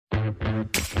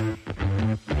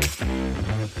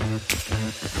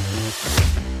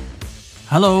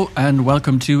Hello and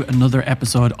welcome to another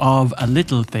episode of A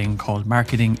Little Thing Called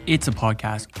Marketing. It's a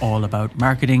podcast all about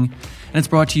marketing and it's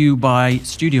brought to you by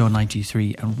Studio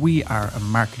 93, and we are a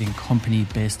marketing company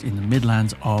based in the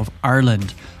Midlands of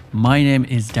Ireland. My name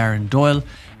is Darren Doyle,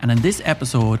 and in this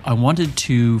episode I wanted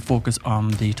to focus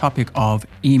on the topic of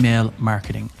email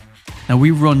marketing. Now,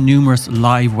 we've run numerous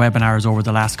live webinars over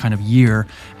the last kind of year,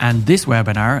 and this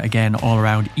webinar, again, all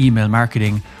around email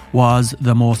marketing, was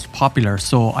the most popular.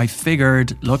 So I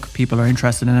figured, look, people are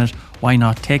interested in it. Why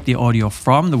not take the audio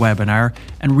from the webinar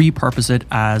and repurpose it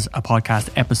as a podcast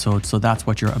episode? So that's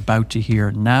what you're about to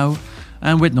hear now.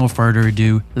 And with no further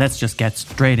ado, let's just get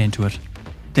straight into it.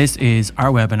 This is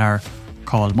our webinar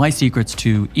called My Secrets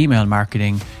to Email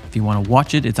Marketing. If you want to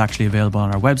watch it, it's actually available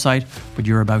on our website, but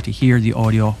you're about to hear the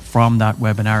audio from that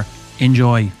webinar.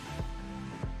 Enjoy.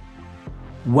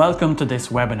 Welcome to this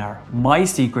webinar, My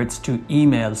Secrets to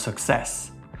Email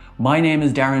Success. My name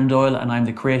is Darren Doyle and I'm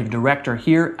the creative director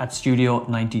here at Studio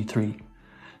 93.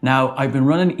 Now, I've been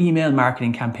running email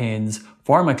marketing campaigns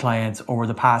for my clients over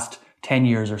the past 10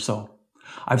 years or so.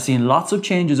 I've seen lots of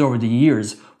changes over the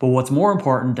years, but what's more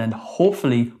important and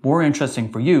hopefully more interesting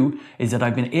for you is that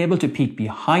I've been able to peek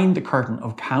behind the curtain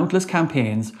of countless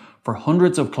campaigns for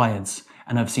hundreds of clients,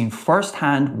 and I've seen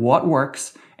firsthand what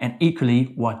works and equally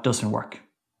what doesn't work.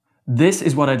 This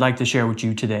is what I'd like to share with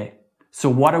you today. So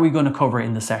what are we going to cover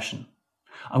in the session?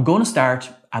 I'm going to start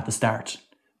at the start,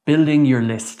 building your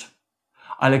list.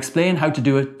 I'll explain how to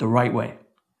do it the right way.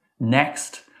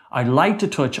 Next, I'd like to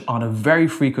touch on a very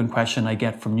frequent question I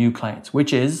get from new clients,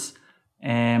 which is,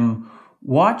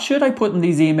 what should I put in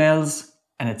these emails?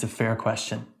 And it's a fair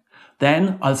question.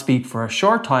 Then I'll speak for a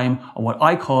short time on what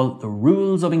I call the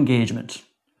rules of engagement.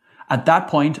 At that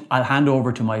point, I'll hand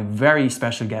over to my very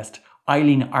special guest,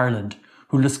 Eileen Ireland,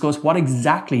 who'll discuss what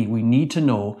exactly we need to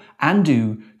know and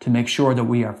do to make sure that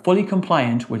we are fully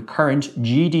compliant with current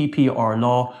GDPR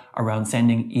law around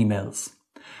sending emails.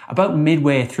 About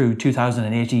midway through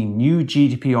 2018, new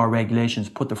GDPR regulations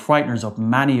put the frighteners up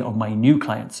many of my new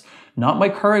clients, not my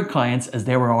current clients as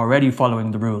they were already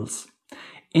following the rules.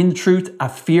 In truth, a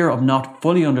fear of not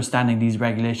fully understanding these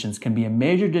regulations can be a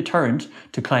major deterrent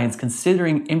to clients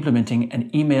considering implementing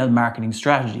an email marketing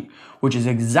strategy, which is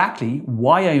exactly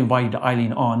why I invited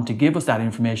Eileen on to give us that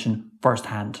information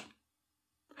firsthand.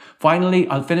 Finally,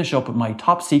 I'll finish up with my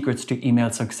top secrets to email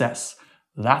success.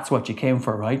 That's what you came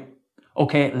for, right?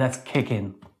 Okay, let's kick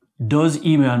in. Does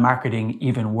email marketing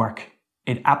even work?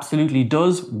 It absolutely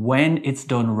does when it's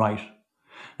done right.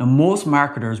 Now, most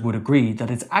marketers would agree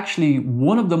that it's actually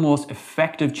one of the most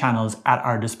effective channels at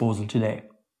our disposal today.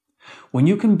 When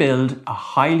you can build a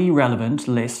highly relevant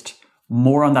list,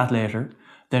 more on that later,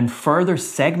 then further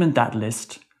segment that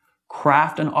list,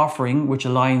 craft an offering which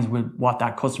aligns with what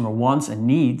that customer wants and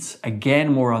needs,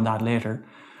 again more on that later,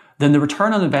 then the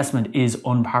return on investment is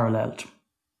unparalleled.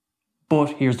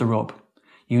 But here's the rub.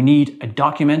 You need a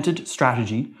documented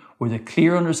strategy with a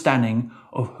clear understanding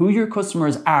of who your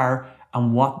customers are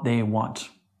and what they want.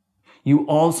 You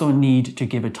also need to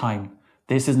give it time.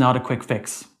 This is not a quick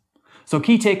fix. So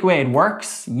key takeaway, it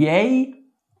works, yay,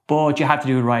 but you have to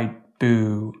do it right,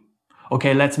 boo.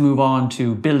 Okay, let's move on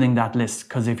to building that list,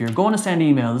 because if you're going to send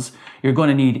emails, you're going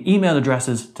to need email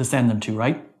addresses to send them to,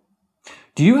 right?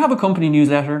 Do you have a company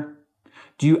newsletter?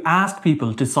 Do you ask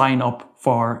people to sign up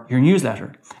for your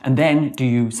newsletter? And then do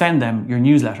you send them your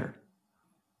newsletter?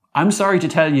 I'm sorry to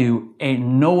tell you, ain't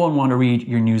no one want to read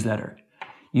your newsletter.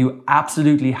 You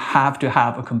absolutely have to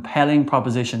have a compelling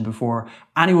proposition before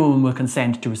anyone will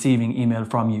consent to receiving email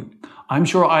from you. I'm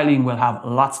sure Eileen will have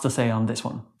lots to say on this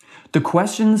one. The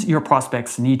questions your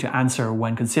prospects need to answer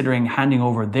when considering handing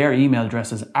over their email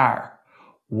addresses are,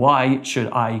 why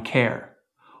should I care?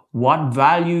 What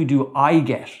value do I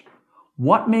get?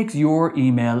 What makes your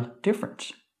email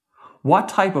different? What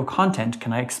type of content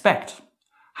can I expect?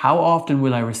 How often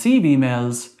will I receive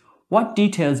emails? What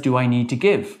details do I need to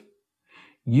give?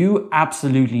 You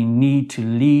absolutely need to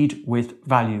lead with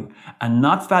value, and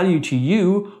not value to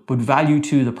you, but value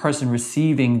to the person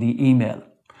receiving the email.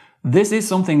 This is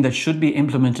something that should be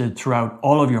implemented throughout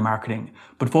all of your marketing,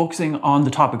 but focusing on the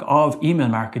topic of email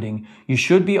marketing, you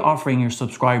should be offering your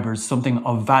subscribers something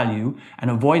of value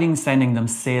and avoiding sending them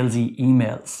salesy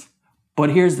emails. But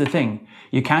here's the thing,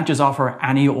 you can't just offer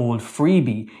any old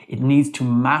freebie, it needs to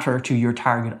matter to your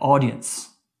target audience.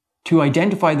 To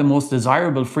identify the most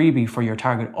desirable freebie for your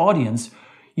target audience,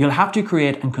 you'll have to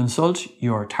create and consult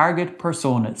your target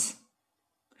personas.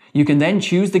 You can then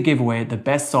choose the giveaway that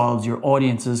best solves your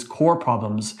audience's core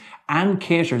problems and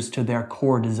caters to their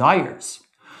core desires.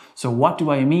 So what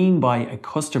do I mean by a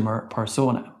customer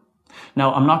persona?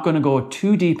 Now, I'm not going to go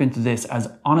too deep into this,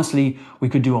 as honestly, we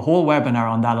could do a whole webinar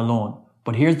on that alone,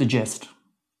 but here's the gist.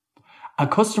 A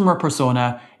customer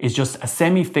persona is just a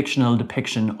semi-fictional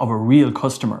depiction of a real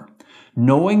customer.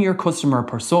 Knowing your customer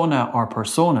persona or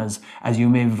personas, as you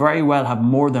may very well have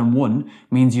more than one,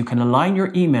 means you can align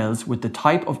your emails with the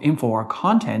type of info or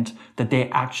content that they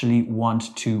actually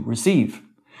want to receive.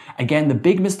 Again, the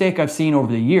big mistake I've seen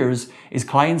over the years is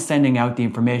clients sending out the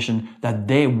information that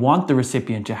they want the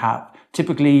recipient to have,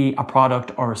 typically a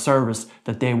product or a service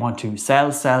that they want to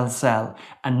sell,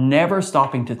 and never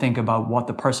stopping to think about what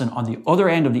the person on the other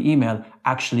end of the email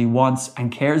actually wants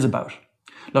and cares about.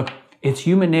 Look, it's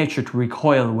human nature to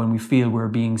recoil when we feel we're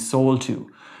being sold to.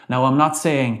 Now, I'm not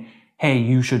saying, hey,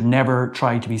 you should never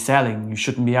try to be selling. You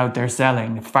shouldn't be out there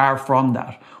selling. Far from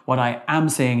that. What I am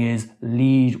saying is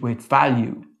lead with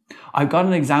value. I've got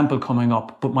an example coming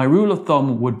up, but my rule of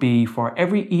thumb would be for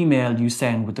every email you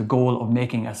send with the goal of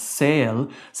making a sale,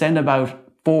 send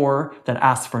about 4 that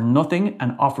asks for nothing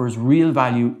and offers real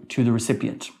value to the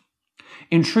recipient.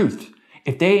 In truth,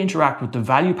 if they interact with the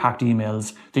value-packed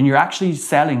emails, then you're actually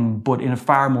selling, but in a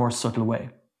far more subtle way.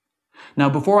 Now,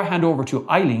 before I hand over to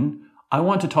Eileen, I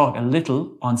want to talk a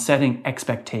little on setting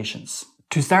expectations.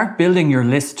 To start building your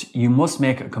list, you must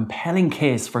make a compelling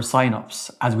case for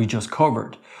signups, as we just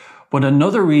covered. But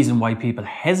another reason why people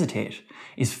hesitate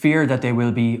is fear that they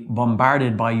will be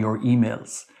bombarded by your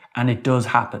emails. And it does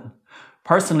happen.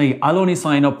 Personally, I'll only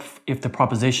sign up if the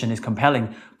proposition is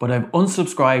compelling, but I've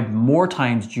unsubscribed more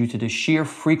times due to the sheer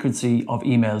frequency of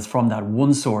emails from that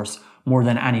one source more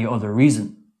than any other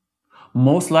reason.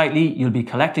 Most likely, you'll be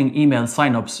collecting email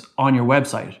signups on your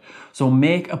website, so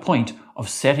make a point of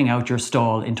setting out your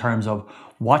stall in terms of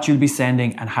what you'll be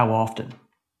sending and how often.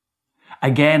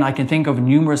 Again, I can think of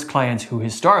numerous clients who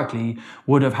historically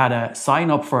would have had a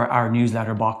sign up for our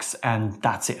newsletter box and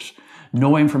that's it.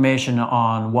 No information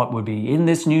on what would be in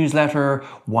this newsletter,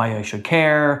 why I should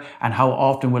care, and how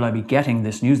often will I be getting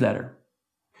this newsletter.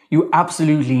 You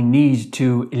absolutely need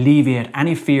to alleviate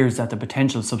any fears that the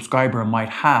potential subscriber might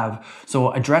have,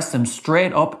 so address them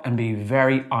straight up and be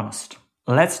very honest.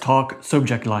 Let's talk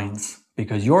subject lines,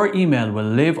 because your email will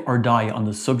live or die on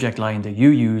the subject line that you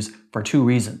use for 2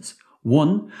 reasons.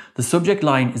 1, the subject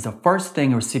line is the first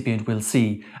thing a recipient will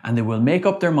see, and they will make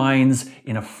up their minds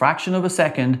in a fraction of a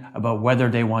second about whether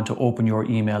they want to open your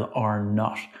email or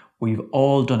not. We've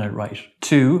all done it right.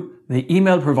 2, the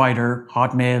email provider,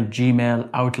 Hotmail, Gmail,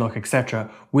 Outlook, etc.,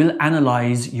 will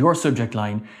analyze your subject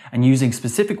line, and using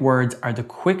specific words are the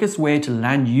quickest way to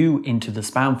land you into the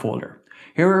spam folder.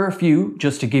 Here are a few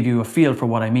just to give you a feel for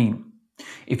what I mean.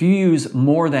 If you use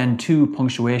more than 2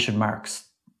 punctuation marks,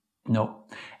 no.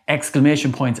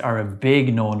 Exclamation points are a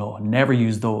big no-no. Never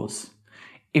use those.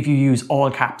 If you use all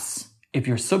caps, if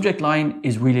your subject line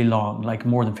is really long, like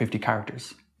more than 50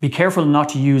 characters. Be careful not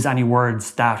to use any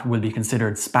words that will be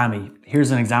considered spammy.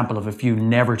 Here's an example of a few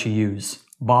never to use.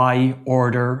 Buy,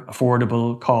 order,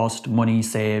 affordable, cost, money,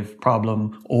 save,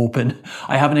 problem, open.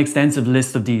 I have an extensive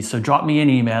list of these, so drop me an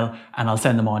email and I'll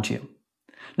send them on to you.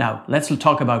 Now, let's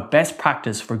talk about best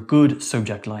practice for good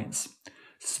subject lines.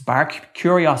 Spark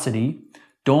curiosity.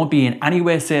 Don't be in any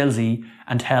way salesy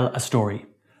and tell a story.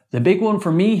 The big one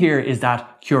for me here is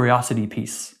that curiosity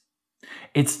piece.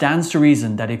 It stands to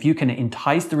reason that if you can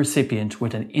entice the recipient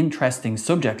with an interesting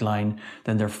subject line,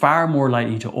 then they're far more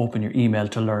likely to open your email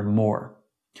to learn more.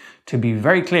 To be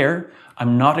very clear,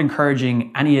 I'm not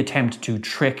encouraging any attempt to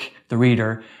trick the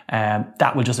reader.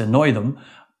 That will just annoy them.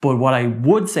 But what I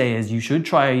would say is you should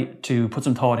try to put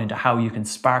some thought into how you can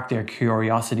spark their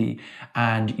curiosity,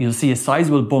 and you'll see a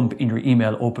sizable bump in your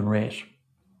email open rate.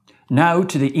 Now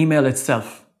to the email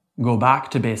itself. Go back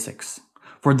to basics.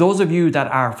 For those of you that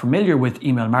are familiar with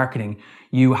email marketing,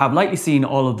 you have likely seen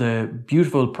all of the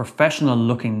beautiful, professional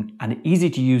looking and easy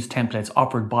to use templates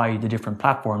offered by the different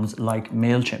platforms like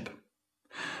MailChimp.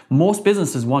 Most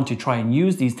businesses want to try and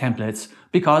use these templates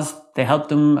because they help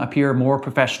them appear more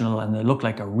professional and they look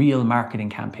like a real marketing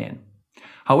campaign.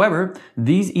 However,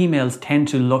 these emails tend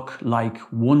to look like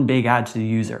one big ad to the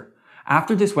user.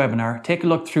 After this webinar, take a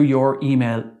look through your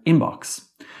email inbox.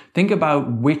 Think about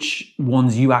which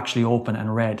ones you actually open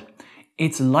and read.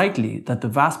 It's likely that the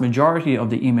vast majority of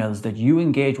the emails that you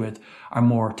engage with are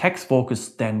more text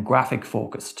focused than graphic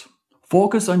focused.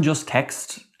 Focus on just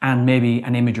text and maybe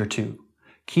an image or 2.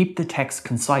 Keep the text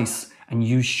concise and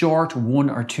use short 1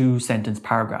 or 2 sentence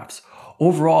paragraphs.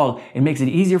 Overall, it makes it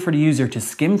easier for the user to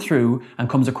skim through and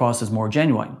comes across as more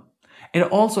genuine. It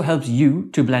also helps you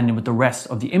to blend in with the rest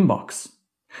of the inbox.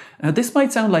 Now, this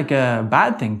might sound like a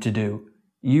bad thing to do.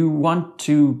 You want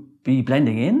to be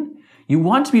blending in? You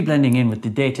want to be blending in with the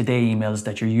day-to-day emails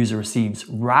that your user receives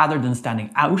rather than standing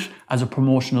out as a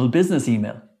promotional business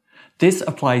email. This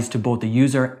applies to both the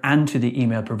user and to the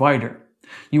email provider.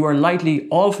 You are likely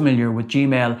all familiar with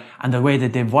Gmail and the way they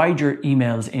divide your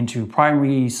emails into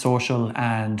primary, social,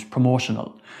 and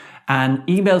promotional. An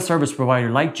email service provider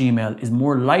like Gmail is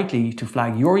more likely to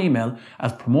flag your email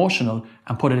as promotional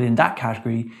and put it in that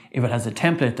category if it has a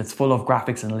template that's full of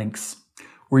graphics and links.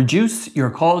 Reduce your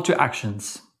call to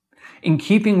actions. In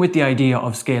keeping with the idea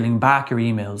of scaling back your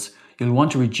emails, you'll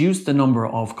want to reduce the number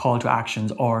of call to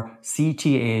actions or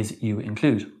CTAs you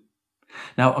include.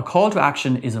 Now, a call to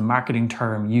action is a marketing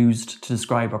term used to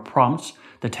describe a prompt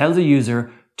that tells a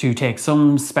user to take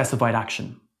some specified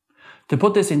action. To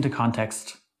put this into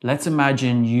context, let's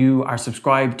imagine you are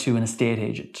subscribed to an estate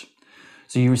agent.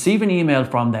 So you receive an email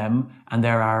from them and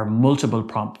there are multiple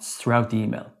prompts throughout the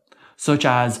email, such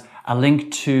as a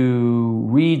link to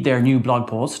read their new blog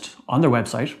post on their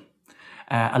website,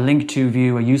 a link to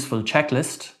view a useful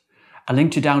checklist, a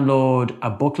link to download a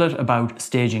booklet about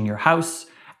staging your house,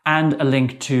 and a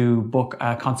link to book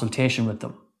a consultation with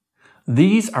them.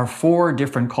 These are 4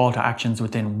 different call to actions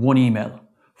within one email,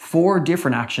 4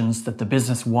 different actions that the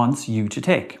business wants you to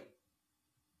take.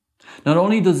 Not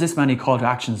only does this many call to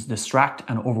actions distract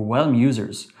and overwhelm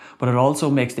users, but it also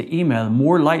makes the email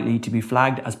more likely to be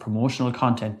flagged as promotional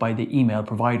content by the email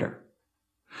provider.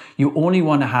 You only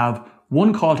want to have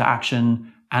 1 call to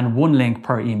action and 1 link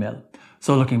per email.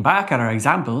 So looking back at our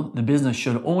example, the business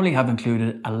should only have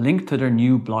included a link to their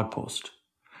new blog post.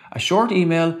 A short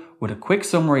email with a quick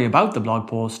summary about the blog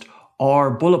post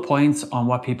or bullet points on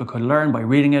what people could learn by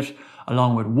reading it,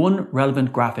 along with 1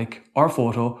 relevant graphic or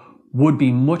photo, would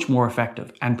be much more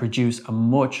effective and produce a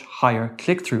much higher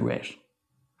click-through rate.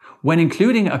 When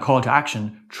including a call to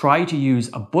action, try to use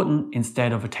a button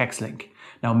instead of a text link.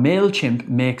 Now, MailChimp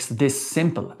makes this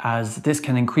simple, as this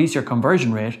can increase your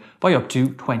conversion rate by up to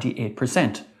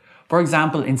 28%. For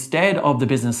example, instead of the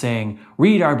business saying,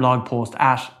 read our blog post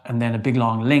at, and then a big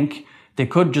long link, they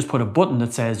could just put a button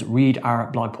that says, read our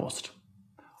blog post.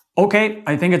 Okay,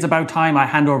 I think it's about time I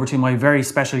hand over to my very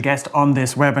special guest on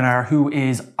this webinar, who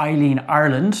is Eileen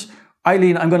Ireland.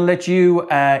 Eileen, I'm going to let you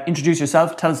introduce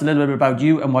yourself. Tell us a little bit about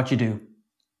you and what you do.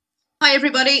 Hi,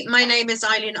 everybody. My name is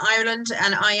Eileen Ireland,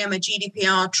 and I am a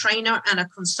GDPR trainer and a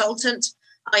consultant.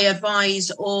 I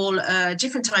advise all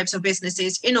different types of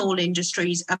businesses in all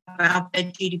industries about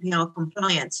their GDPR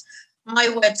compliance. My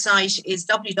website is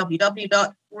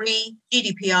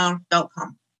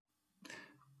www.regdpr.com.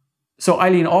 So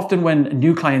Eileen, often when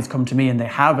new clients come to me and they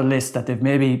have a list that they've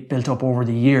maybe built up over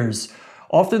the years,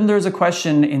 often there's a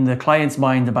question in the client's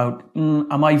mind about,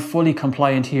 am I fully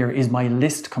compliant here? Is my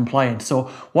list compliant? So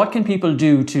what can people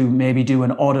do to maybe do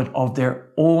an audit of their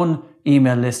own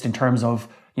email list in terms of,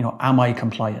 am I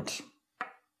compliant?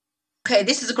 Okay,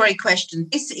 this is a great question.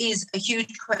 This is a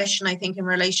huge question, I think, in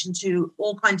relation to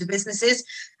all kinds of businesses.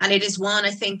 And it is one,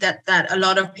 I think, that a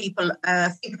lot of people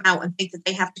think about and think that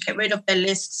they have to get rid of their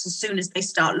lists as soon as they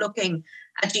start looking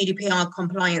at GDPR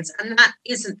compliance. And that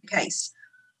isn't the case.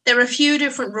 There are a few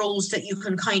different rules that you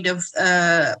can kind of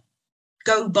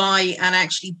go by and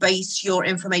actually base your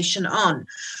information on.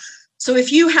 So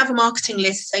if you have a marketing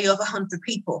list, say of 100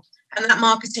 people, and that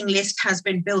marketing list has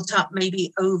been built up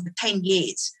maybe over 10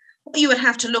 years, what you would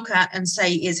have to look at and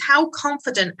say is, how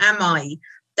confident am I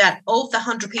that of the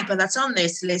 100 people that's on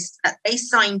this list, that they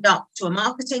signed up to a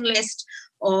marketing list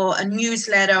or a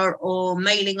newsletter or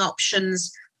mailing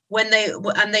options when they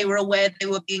were aware they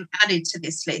were being added to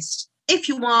this list? If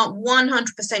you are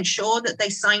 100% sure that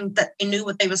they knew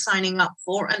what they were signing up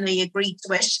for and they agreed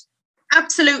to it,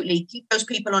 absolutely keep those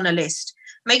people on a list.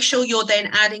 Make sure you're then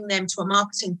adding them to a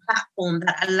marketing platform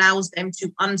that allows them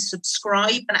to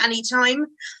unsubscribe at any time.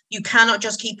 You cannot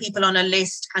just keep people on a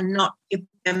list and not give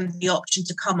them the option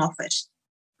to come off it.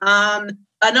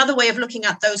 Another way of looking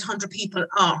at those 100 people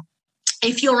are,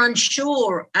 if you're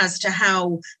unsure as to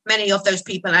how many of those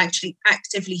people actually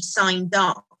actively signed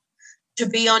up to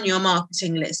be on your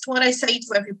marketing list, what I say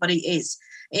to everybody is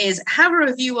have a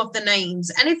review of the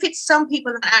names. And if it's some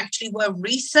people that actually were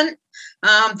recent,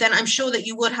 then I'm sure that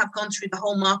you would have gone through the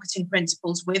whole marketing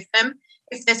principles with them.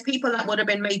 If there's people that would have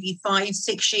been maybe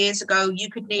 5-6 years ago, you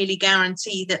could nearly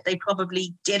guarantee that they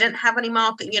probably didn't have any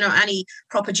any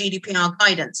proper GDPR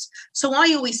guidance. So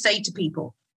I always say to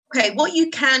people, okay, what you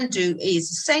can do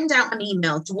is send out an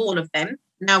email to all of them.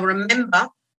 Now, remember,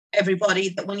 everybody,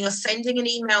 that when you're sending an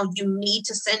email, you need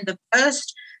to send the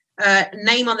first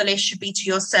name on the list should be to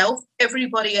yourself.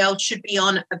 Everybody else should be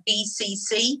on a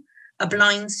BCC, a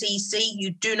blind CC. You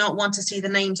do not want to see the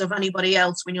names of anybody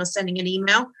else when you're sending an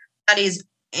email. That is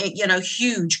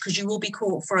huge, because you will be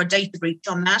caught for a data breach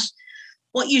on that.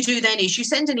 What you do then is you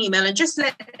send an email and just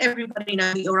let everybody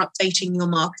know that you're updating your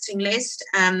marketing list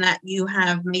and that you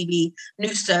have maybe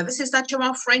new services that you're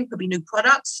offering. It could be new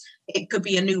products. It could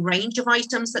be a new range of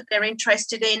items that they're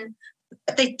interested in.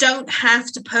 But they don't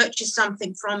have to purchase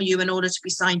something from you in order to be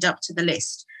signed up to the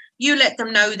list. You let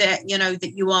them know that,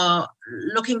 that you are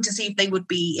looking to see if they would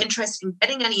be interested in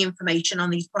getting any information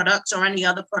on these products or any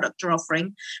other product you're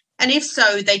offering. And if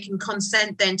so, they can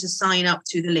consent then to sign up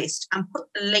to the list and put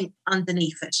the link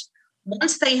underneath it.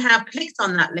 Once they have clicked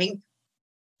on that link,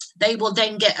 they will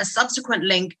then get a subsequent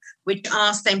link which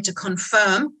asks them to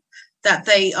confirm that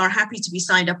they are happy to be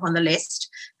signed up on the list.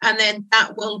 And then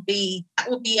that will be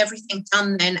everything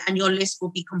done then, and your list will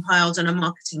be compiled on a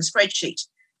marketing spreadsheet.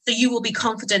 So you will be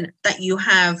confident that you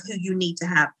have who you need to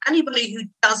have. Anybody who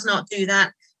does not do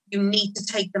that, you need to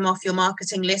take them off your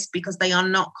marketing list because they are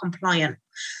not compliant.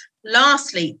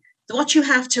 Lastly, what you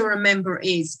have to remember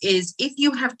is if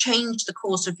you have changed the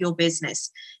course of your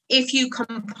business, if you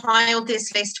compiled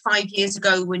this list 5 years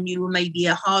ago when you were maybe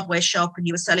a hardware shop and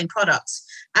you were selling products,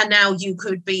 and now you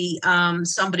could be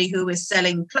somebody who is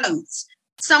selling clothes,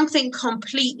 something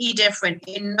completely different,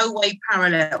 in no way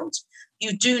paralleled.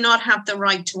 You do not have the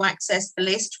right to access the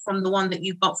list from the one that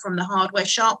you got from the hardware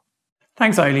shop.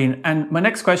 Thanks, Eileen. And my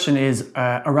next question is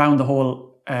around the whole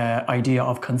idea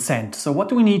of consent. So what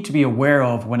do we need to be aware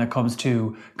of when it comes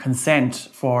to consent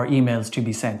for emails to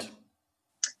be sent?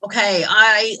 Okay,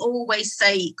 I always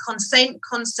say consent,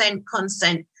 consent,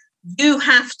 consent. You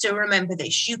have to remember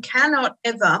this. You cannot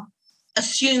ever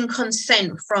assume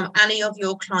consent from any of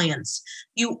your clients.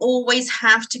 You always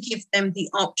have to give them the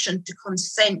option to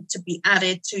consent to be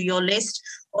added to your list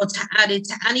or to add it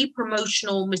to any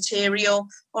promotional material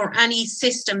or any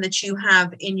system that you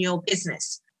have in your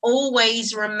business.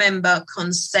 Always remember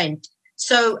consent.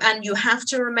 So, and you have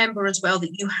to remember as well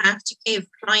that you have to give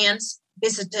clients,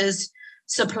 visitors,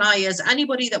 suppliers,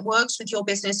 anybody that works with your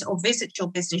business or visits your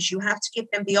business, you have to give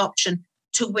them the option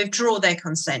to withdraw their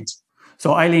consent.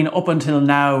 So Eileen, up until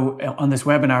now on this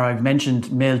webinar, I've mentioned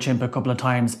MailChimp a couple of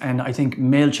times, and I think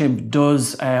MailChimp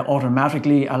does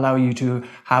automatically allow you to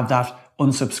have that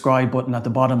unsubscribe button at the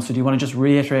bottom. So do you want to just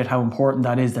reiterate how important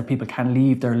that is, that people can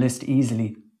leave their list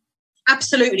easily?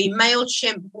 Absolutely.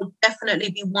 MailChimp would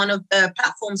definitely be one of the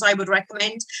platforms I would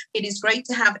recommend. It is great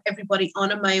to have everybody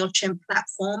on a MailChimp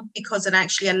platform because it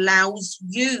actually allows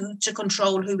you to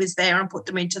control who is there and put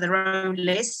them into their own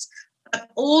lists. But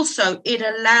also it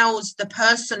allows the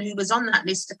person who was on that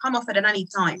list to come off it at any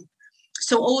time.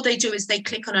 So all they do is they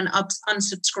click on an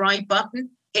unsubscribe button.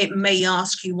 It may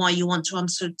ask you why you want to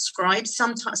unsubscribe.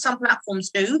 Some platforms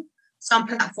do, some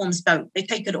platforms don't. They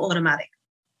take it automatic.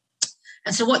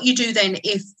 And so what you do then,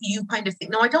 if you kind of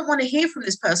think, no, I don't want to hear from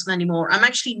this person anymore, I'm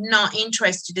actually not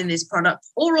interested in this product,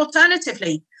 or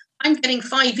alternatively, I'm getting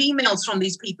 5 emails from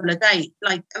these people a day.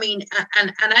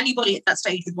 And anybody at that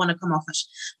stage would want to come off it.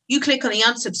 You click on the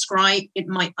unsubscribe. It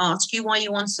might ask you why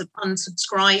you want to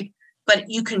unsubscribe, but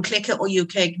you can click it or you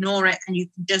can ignore it, and you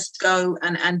can just go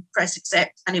and press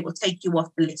accept, and it will take you off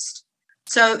the list.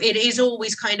 So it is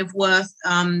always kind of worth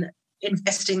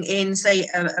investing in, say,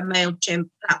 a MailChimp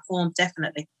platform,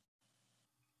 definitely.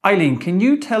 Eileen, can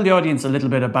you tell the audience a little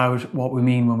bit about what we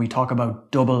mean when we talk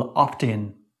about double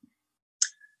opt-in?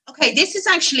 Okay, this is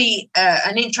actually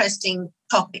an interesting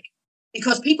topic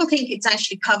because people think it's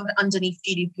actually covered underneath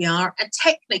GDPR. And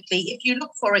technically, if you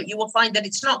look for it, you will find that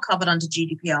it's not covered under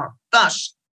GDPR, but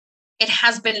it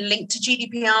has been linked to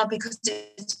GDPR because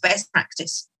it's best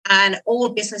practice. And all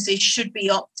businesses should be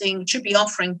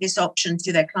offering this option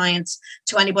to their clients,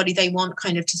 to anybody they want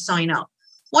kind of to sign up.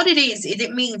 What it is,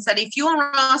 it means that if you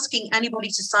are asking anybody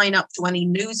to sign up to any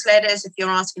newsletters, if you're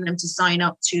asking them to sign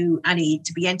up to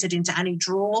be entered into any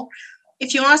draw,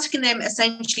 if you're asking them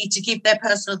essentially to give their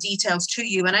personal details to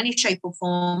you in any shape or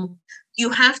form, you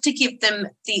have to give them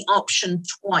the option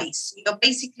twice. You're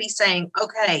basically saying,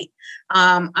 okay,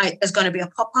 there's going to be a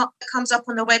pop-up that comes up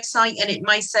on the website, and it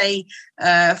might say,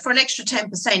 for an extra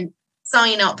 10%,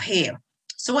 sign up here.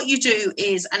 So what you do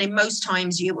is, and in most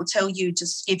times, it will tell you to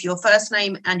give your first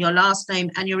name and your last name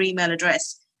and your email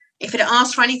address. If it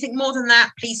asks for anything more than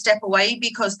that, please step away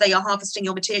because they are harvesting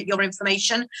your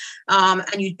information,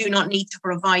 and you do not need to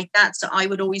provide that. So I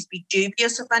would always be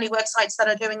dubious of any websites that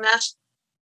are doing that.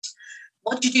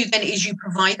 What you do then is you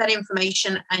provide that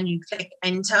information and you click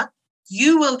enter.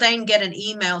 You will then get an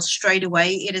email straight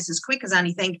away. It is as quick as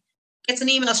anything. It's an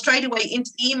email straight away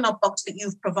into the email box that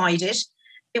you've provided.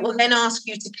 It will then ask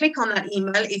you to click on that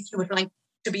email if you would like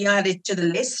to be added to the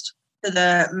list, to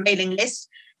the mailing list.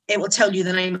 It will tell you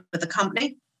the name of the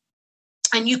company.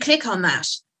 And you click on that.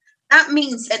 That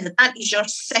means that that is your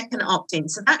second opt-in.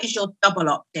 So that is your double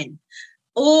opt-in.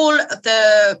 All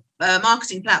the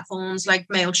marketing platforms like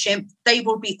MailChimp, they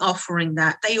will be offering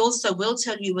that. They also will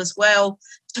tell you as well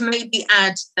to maybe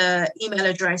add the email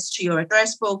address to your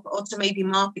address book, or to maybe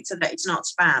mark it so that it's not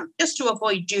spam, just to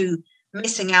avoid you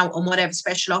missing out on whatever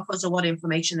special offers or what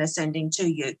information they're sending to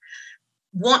you.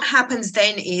 What happens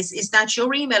then is that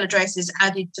your email address is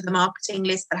added to the marketing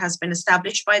list that has been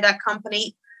established by that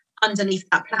company underneath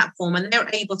that platform, and they're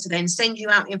able to then send you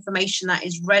out information that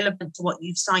is relevant to what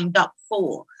you've signed up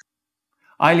for.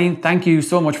 Eileen, thank you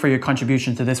so much for your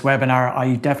contribution to this webinar.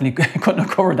 I definitely couldn't have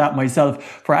covered that myself.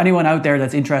 For anyone out there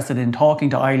that's interested in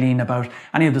talking to Eileen about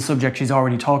any of the subjects she's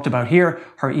already talked about here,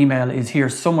 her email is here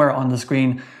somewhere on the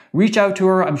screen. Reach out to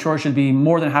her. I'm sure she'll be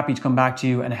more than happy to come back to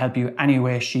you and help you any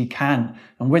way she can.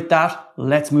 And with that,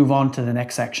 let's move on to the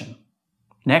next section.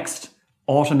 Next,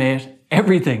 automate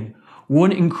everything.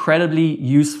 One incredibly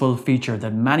useful feature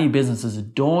that many businesses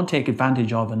don't take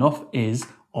advantage of enough is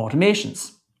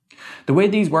automations. The way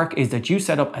these work is that you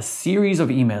set up a series of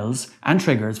emails and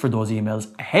triggers for those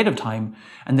emails ahead of time,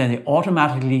 and then they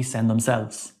automatically send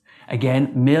themselves.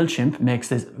 Again, MailChimp makes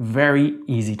this very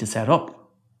easy to set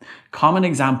up. Common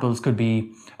examples could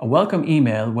be a welcome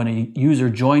email when a user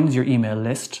joins your email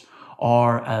list,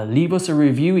 or a leave us a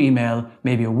review email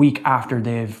maybe a week after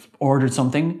they've ordered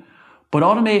something. But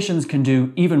automations can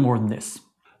do even more than this.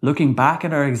 Looking back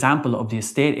at our example of the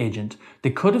estate agent,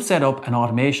 they could have set up an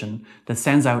automation that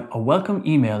sends out a welcome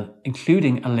email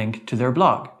including a link to their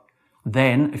blog.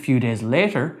 Then, a few days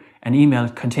later, an email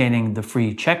containing the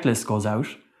free checklist goes out,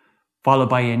 followed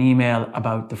by an email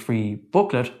about the free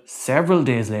booklet several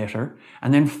days later,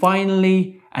 and then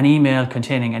finally an email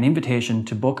containing an invitation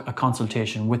to book a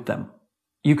consultation with them.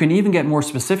 You can even get more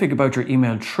specific about your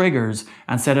email triggers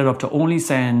and set it up to only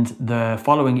send the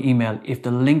following email if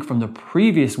the link from the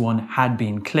previous one had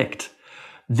been clicked.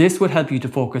 This would help you to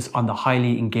focus on the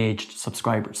highly engaged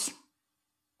subscribers.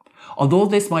 Although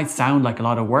this might sound like a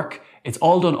lot of work, it's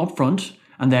all done upfront,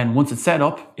 and then once it's set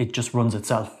up, it just runs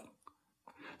itself.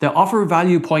 The offer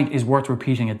value point is worth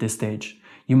repeating at this stage.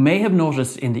 You may have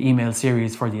noticed in the email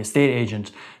series for the estate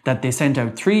agent that they sent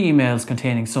out 3 emails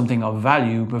containing something of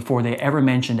value before they ever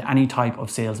mentioned any type of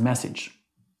sales message.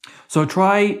 So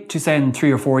try to send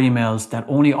 3 or 4 emails that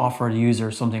only offer the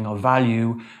user something of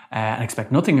value and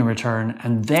expect nothing in return,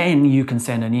 and then you can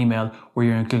send an email where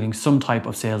you're including some type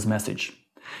of sales message.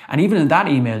 And even in that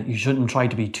email, you shouldn't try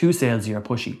to be too salesy or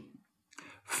pushy.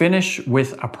 Finish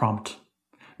with a prompt.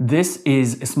 This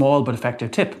is a small but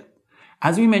effective tip.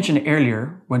 As we mentioned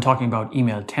earlier when talking about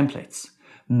email templates,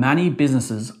 many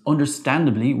businesses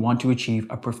understandably want to achieve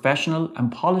a professional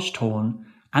and polished tone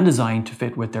and design to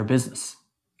fit with their business.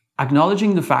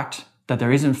 Acknowledging the fact that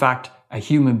there is in fact a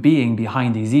human being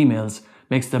behind these emails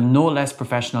makes them no less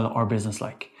professional or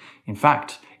businesslike. In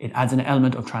fact, it adds an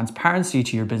element of transparency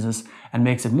to your business and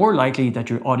makes it more likely that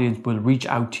your audience will reach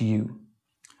out to you.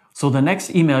 So the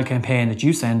next email campaign that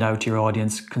you send out to your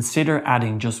audience, consider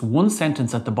adding just one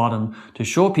sentence at the bottom to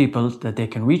show people that they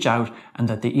can reach out and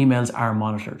that the emails are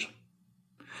monitored.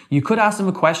 You could ask them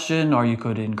a question, or you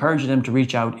could encourage them to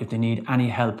reach out if they need any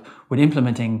help with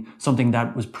implementing something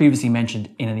that was previously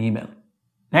mentioned in an email.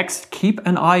 Next, keep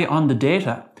an eye on the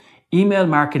data. Email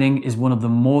marketing is one of the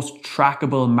most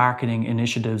trackable marketing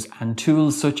initiatives, and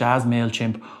tools such as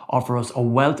MailChimp offer us a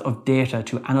wealth of data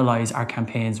to analyze our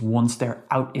campaigns once they're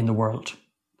out in the world.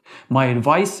 My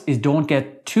advice is don't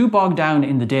get too bogged down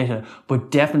in the data,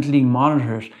 but definitely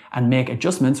monitor it and make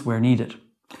adjustments where needed.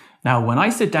 Now, when I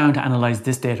sit down to analyze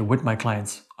this data with my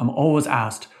clients, I'm always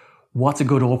asked, what's a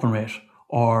good open rate?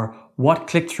 Or what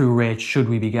click-through rate should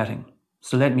we be getting?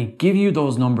 So let me give you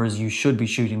those numbers you should be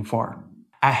shooting for.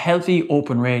 A healthy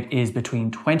open rate is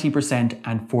between 20%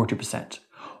 and 40%.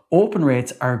 Open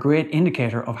rates are a great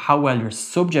indicator of how well your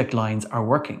subject lines are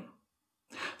working.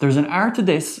 There's an art to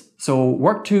this, so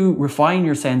work to refine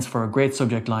your sense for a great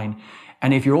subject line.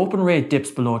 And if your open rate dips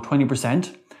below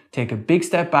 20%, take a big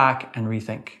step back and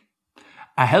rethink.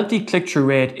 A healthy click-through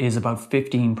rate is about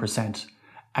 15%.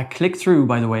 A click-through,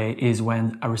 by the way, is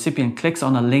when a recipient clicks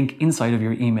on a link inside of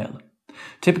your email.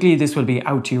 Typically, this will be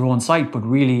out to your own site, but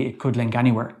really it could link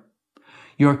anywhere.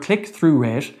 Your click-through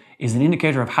rate is an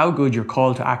indicator of how good your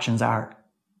call to actions are.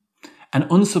 An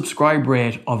unsubscribe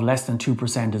rate of less than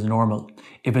 2% is normal.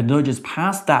 If it nudges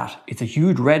past that, it's a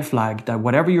huge red flag that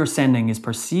whatever you're sending is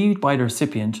perceived by the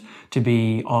recipient to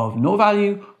be of no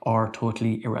value or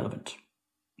totally irrelevant.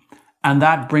 And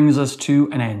that brings us to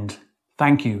an end.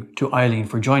 Thank you to Eileen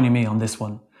for joining me on this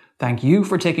one. Thank you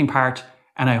for taking part,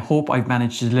 and I hope I've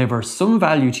managed to deliver some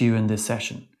value to you in this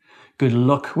session. Good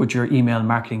luck with your email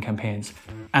marketing campaigns,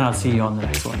 and I'll see you on the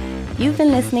next one. You've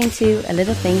been listening to A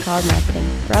Little Thing Called Marketing,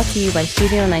 brought to you by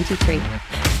Studio 93.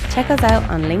 Check us out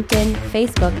on LinkedIn,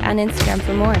 Facebook and Instagram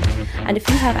for more. And if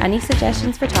you have any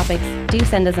suggestions for topics, do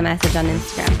send us a message on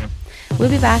Instagram.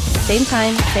 We'll be back same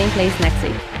time, same place next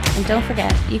week. And don't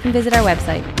forget, you can visit our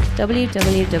website,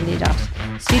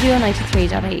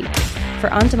 www.studio93.ie,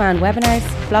 for on-demand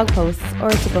webinars, blog posts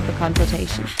or to book a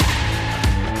consultation.